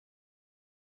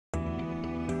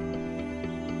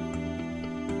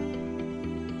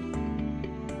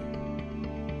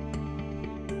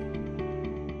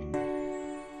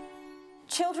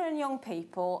Children and young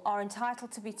people are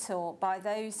entitled to be taught by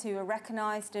those who are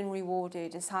recognised and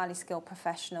rewarded as highly skilled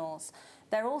professionals.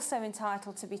 They're also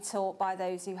entitled to be taught by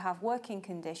those who have working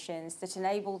conditions that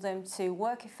enable them to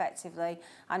work effectively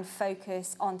and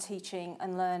focus on teaching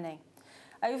and learning.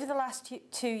 Over the last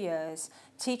 2 years,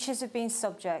 teachers have been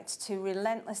subject to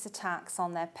relentless attacks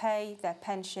on their pay, their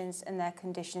pensions and their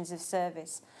conditions of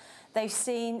service. They've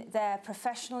seen their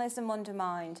professionalism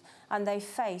undermined and they've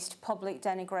faced public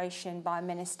denigration by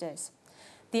ministers.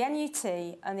 The NUT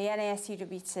and the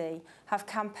NASUWT have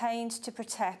campaigned to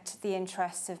protect the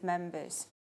interests of members.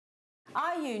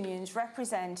 Our unions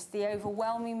represent the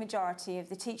overwhelming majority of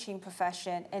the teaching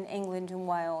profession in England and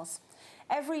Wales.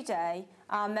 Every day,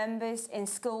 our members in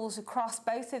schools across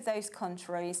both of those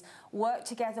countries work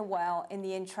together well in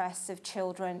the interests of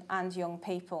children and young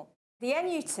people. The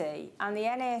NUT and the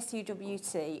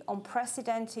NASUWT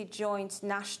unprecedented joint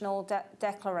national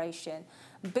declaration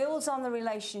builds on the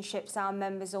relationships our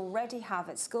members already have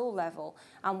at school level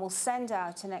and will send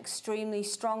out an extremely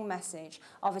strong message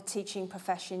of a teaching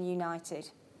profession united.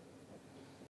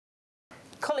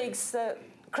 Colleagues,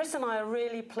 Chris and I are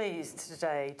really pleased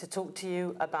today to talk to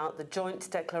you about the joint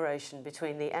declaration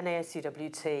between the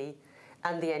NASUWT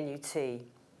and the NUT.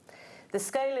 The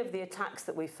scale of the attacks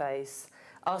that we face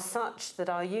are such that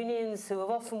our unions, who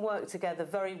have often worked together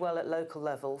very well at local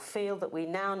level, feel that we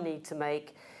now need to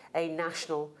make a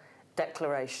national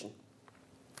declaration.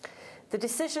 The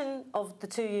decision of the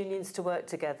two unions to work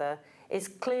together is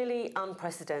clearly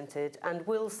unprecedented and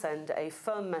will send a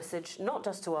firm message not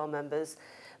just to our members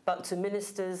but to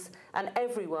ministers and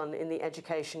everyone in the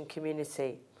education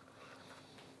community.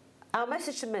 Our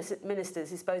message to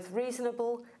ministers is both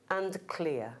reasonable and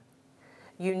clear.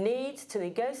 You need to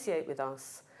negotiate with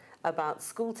us about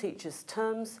school teachers'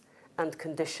 terms and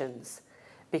conditions,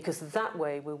 because that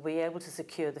way we'll be able to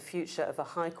secure the future of a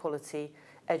high-quality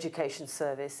education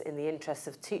service in the interests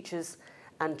of teachers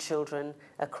and children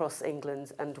across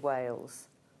England and Wales.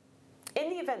 In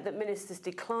the event that ministers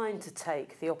decline to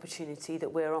take the opportunity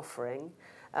that we're offering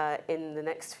in the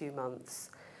next few months,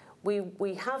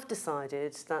 we have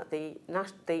decided that the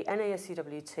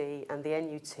NASUWT and the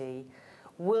NUT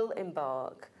will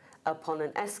embark upon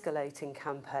an escalating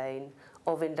campaign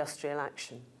of industrial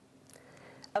action.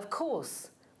 Of course,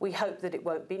 we hope that it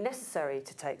won't be necessary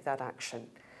to take that action.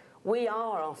 We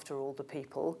are, after all, the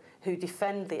people who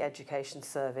defend the education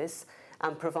service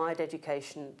and provide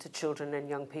education to children and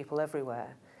young people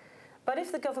everywhere. But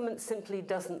if the government simply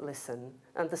doesn't listen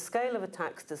and the scale of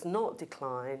attacks does not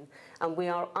decline and we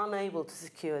are unable to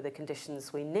secure the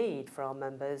conditions we need for our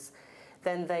members,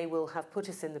 then they will have put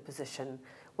us in the position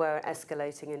where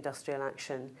escalating industrial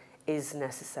action is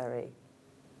necessary.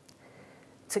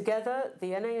 Together,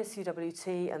 the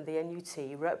NASUWT and the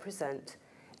NUT represent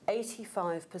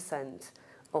 85%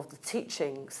 of the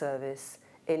teaching service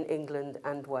in England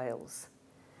and Wales.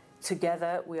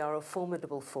 Together, we are a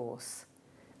formidable force.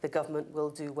 The government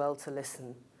will do well to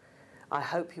listen. I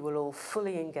hope you will all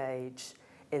fully engage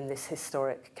in this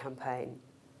historic campaign.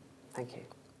 Thank you.